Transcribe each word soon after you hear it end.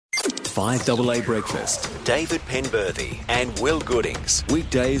5AA Breakfast. David Penberthy and Will Goodings.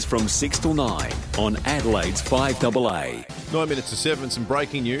 Weekdays from 6 till 9 on Adelaide's 5AA. 9 minutes to 7, some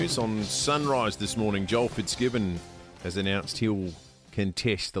breaking news on Sunrise this morning. Joel Fitzgibbon has announced he'll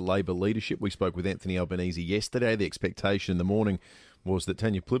contest the Labor leadership. We spoke with Anthony Albanese yesterday. The expectation in the morning was that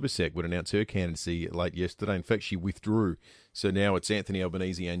Tanya Plibersek would announce her candidacy late yesterday. In fact, she withdrew. So now it's Anthony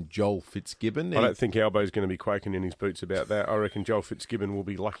Albanese and Joel Fitzgibbon. I don't think Albo's going to be quaking in his boots about that. I reckon Joel Fitzgibbon will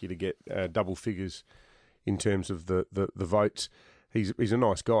be lucky to get double figures in terms of the votes. He's a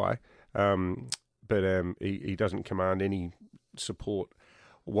nice guy, but he doesn't command any support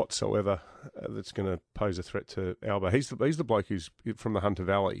whatsoever that's going to pose a threat to Albo. He's the bloke who's from the Hunter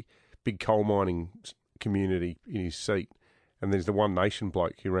Valley, big coal mining community in his seat. And there's the One Nation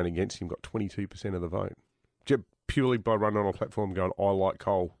bloke who ran against him, got 22% of the vote, purely by running on a platform going, I like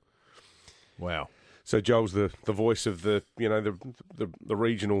coal. Wow. So Joel's the voice of the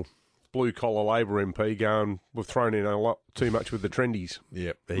regional blue collar Labor MP going, we've thrown in a lot too much with the trendies.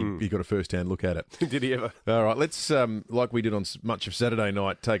 Yeah, he got a first-hand look at it. Did he ever? All right, let's, like we did on much of Saturday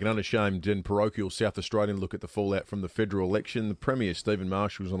night, take an unashamed and parochial South Australian look at the fallout from the federal election. The Premier, Stephen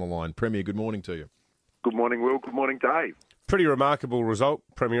Marshall, is on the line. Premier, good morning to you. Good morning, Will. Good morning, Dave. Pretty remarkable result,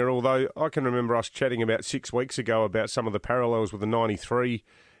 Premier, although I can remember us chatting about 6 weeks ago about some of the parallels with the 93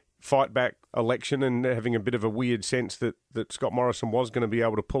 fight-back election and having a bit of a weird sense that Scott Morrison was going to be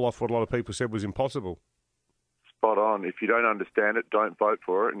able to pull off what a lot of people said was impossible. Spot on. If you don't understand it, don't vote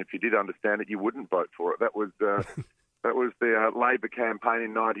for it. And if you did understand it, you wouldn't vote for it. That was the Labor campaign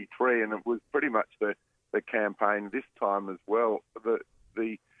in 93, and it was pretty much the campaign this time as well.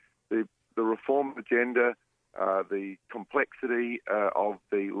 The reform agenda, the complexity of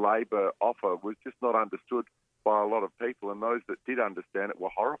the Labor offer was just not understood by a lot of people, and those that did understand it were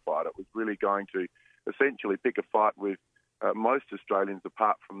horrified. It was really going to essentially pick a fight with most Australians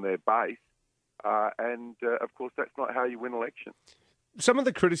apart from their base, and of course that's not how you win elections. Some of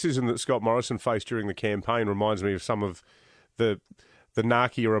the criticism that Scott Morrison faced during the campaign reminds me of some of the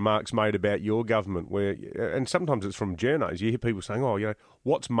narky remarks made about your government, where, and sometimes it's from journos, you hear people saying,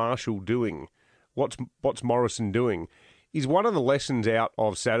 what's Marshall doing? What's Morrison doing? Is one of the lessons out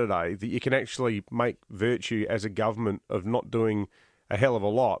of Saturday that you can actually make virtue as a government of not doing a hell of a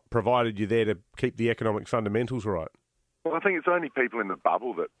lot, provided you're there to keep the economic fundamentals right? Well, I think it's only people in the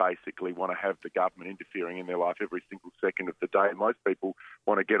bubble that basically want to have the government interfering in their life every single second of the day. Most people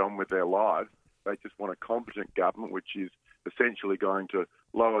want to get on with their lives. They just want a competent government, which is essentially going to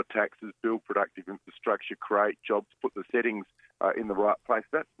lower taxes, build productive infrastructure, create jobs, put the settings in the right place.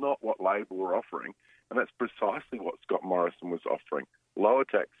 That's not what Labor were offering, and that's precisely what Scott Morrison was offering. Lower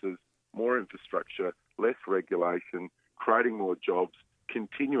taxes, more infrastructure, less regulation, creating more jobs,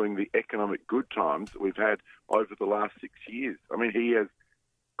 continuing the economic good times that we've had over the last 6 years. I mean, he has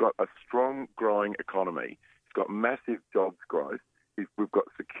got a strong, growing economy. He's got massive jobs growth. We've got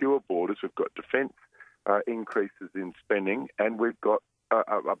secure borders. We've got defence increases in spending, and we've got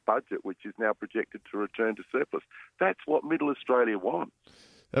a budget which is now projected to return to surplus. That's what Middle Australia wants.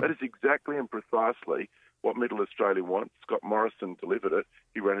 That is exactly and precisely what Middle Australia wants. Scott Morrison delivered it.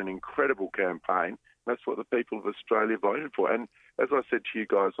 He ran an incredible campaign. That's what the people of Australia voted for. And as I said to you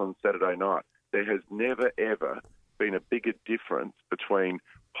guys on Saturday night, there has never, ever been a bigger difference between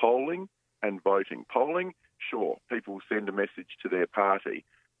polling and voting. Polling, sure, people send a message to their party,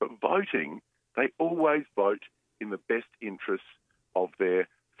 but voting, they always vote in the best interests of their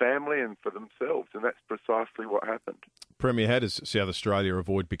family and for themselves, and that's precisely what happened. Premier, how does South Australia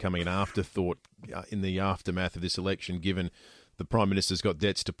avoid becoming an afterthought in the aftermath of this election, given the Prime Minister's got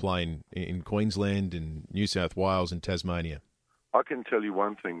debts to play in Queensland, in New South Wales and Tasmania? I can tell you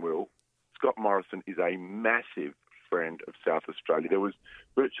one thing, Will. Scott Morrison is a massive friend of South Australia. There was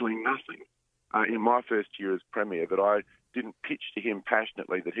virtually nothing in my first year as Premier that I didn't pitch to him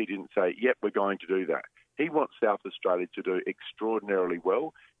passionately, that he didn't say, yep, we're going to do that. He wants South Australia to do extraordinarily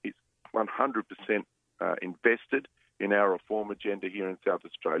well. He's 100% invested in our reform agenda here in South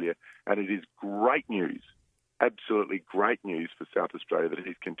Australia, and it is great news, absolutely great news for South Australia that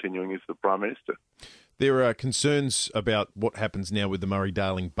he's continuing as the Prime Minister. There are concerns about what happens now with the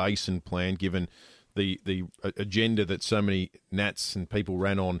Murray-Darling Basin plan, given the agenda that so many Nats and people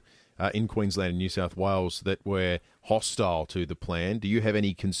ran on in Queensland and New South Wales that were hostile to the plan. Do you have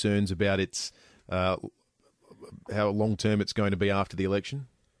any concerns about its how long-term it's going to be after the election?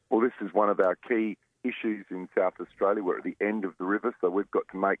 Well, this is one of our key issues in South Australia. We're at the end of the river, so we've got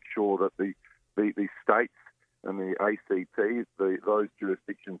to make sure that the states and the ACT, those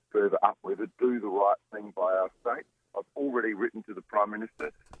jurisdictions further up with it, do the right thing by our state. I've already written to the Prime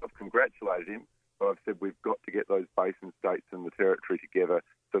Minister. I've congratulated him, but I've said we've got to get those basin states and the territory together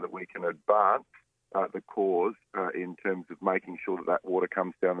so that we can advance the cause in terms of making sure that water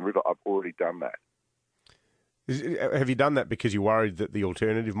comes down the river. I've already done that. Have you done that because you're worried that the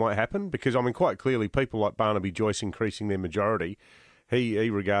alternative might happen? Because, I mean, quite clearly, people like Barnaby Joyce increasing their majority, he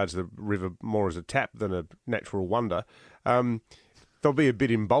regards the river more as a tap than a natural wonder. They'll be a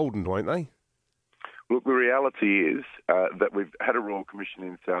bit emboldened, won't they? Look, the reality is that we've had a Royal Commission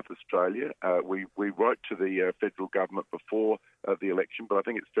in South Australia. We wrote to the federal government before the election, but I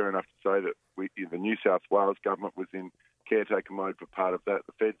think it's fair enough to say that the New South Wales government was in caretaker mode for part of that.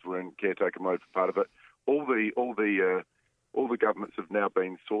 The feds were in caretaker mode for part of it. All the governments have now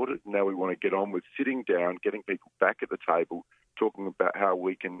been sorted. Now we want to get on with sitting down, getting people back at the table, talking about how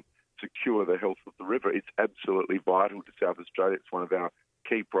we can secure the health of the river. It's absolutely vital to South Australia. It's one of our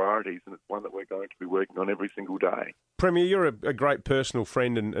key priorities, and it's one that we're going to be working on every single day. Premier, you're a great personal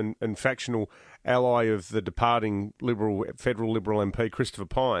friend and factional ally of the departing federal Liberal MP, Christopher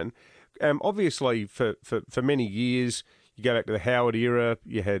Pyne. Obviously, for many years, you go back to the Howard era,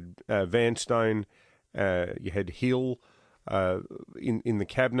 you had Vanstone, you had Hill in the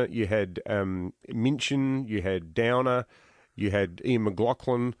cabinet, you had Minchin, you had Downer, you had Ian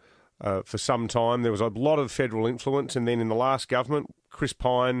McLaughlin. For some time, there was a lot of federal influence, and then in the last government, Chris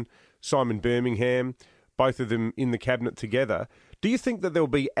Pyne, Simon Birmingham, both of them in the cabinet together. Do you think that there'll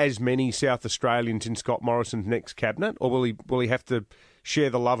be as many South Australians in Scott Morrison's next cabinet, or will he have to share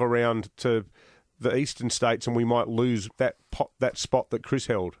the love around to the eastern states, and we might lose that spot that Chris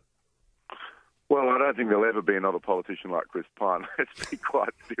held? Well, I don't think there'll ever be another politician like Chris Pyne. Let's be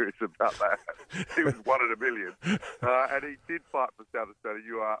quite serious about that. He was one in a million. And he did fight for South Australia.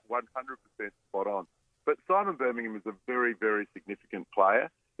 You are 100% spot on. But Simon Birmingham is a very, very significant player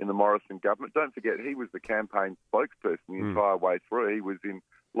in the Morrison government. Don't forget, he was the campaign spokesperson the entire way through. He was in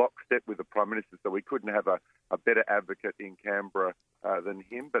lockstep with the Prime Minister, so we couldn't have a better advocate in Canberra than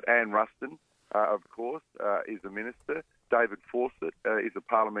him. But Anne Ruston, of course, is a minister. David Fawcett is a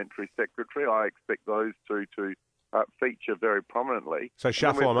parliamentary secretary. I expect those two to feature very prominently. So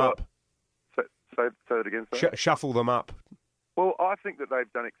shuffle them up. Say that again, sir. Shuffle them up. Well, I think that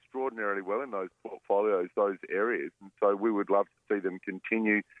they've done extraordinarily well in those portfolios, those areas, and so we would love to see them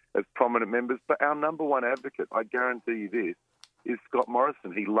continue as prominent members. But our number one advocate, I guarantee you this, is Scott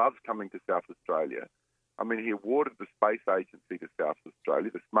Morrison. He loves coming to South Australia. I mean, he awarded the Space Agency to South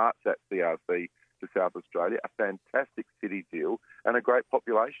Australia, the SmartSat CRC to South Australia, a fantastic city deal, and a great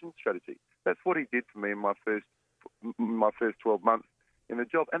population strategy. That's what he did for me in my first 12 months in the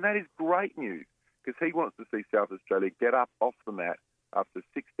job, and that is great news because he wants to see South Australia get up off the mat after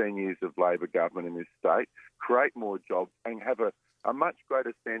 16 years of Labor government in this state, create more jobs, and have a much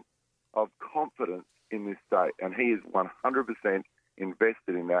greater sense of confidence in this state. And he is 100%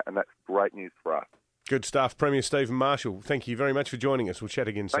 invested in that, and that's great news for us. Good stuff. Premier Stephen Marshall, thank you very much for joining us. We'll chat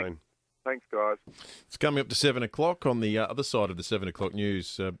again soon. Thanks, guys. It's coming up to 7 o'clock. On the other side of the 7 o'clock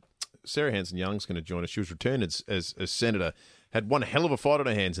news, Sarah Hanson-Young's going to join us. She was returned as Senator, had one hell of a fight on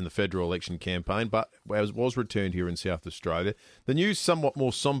her hands in the federal election campaign, but was returned here in South Australia. The news somewhat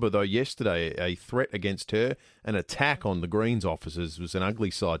more sombre, though, yesterday. A threat against her, an attack on the Greens officers was an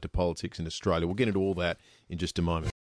ugly side to politics in Australia. We'll get into all that in just a moment.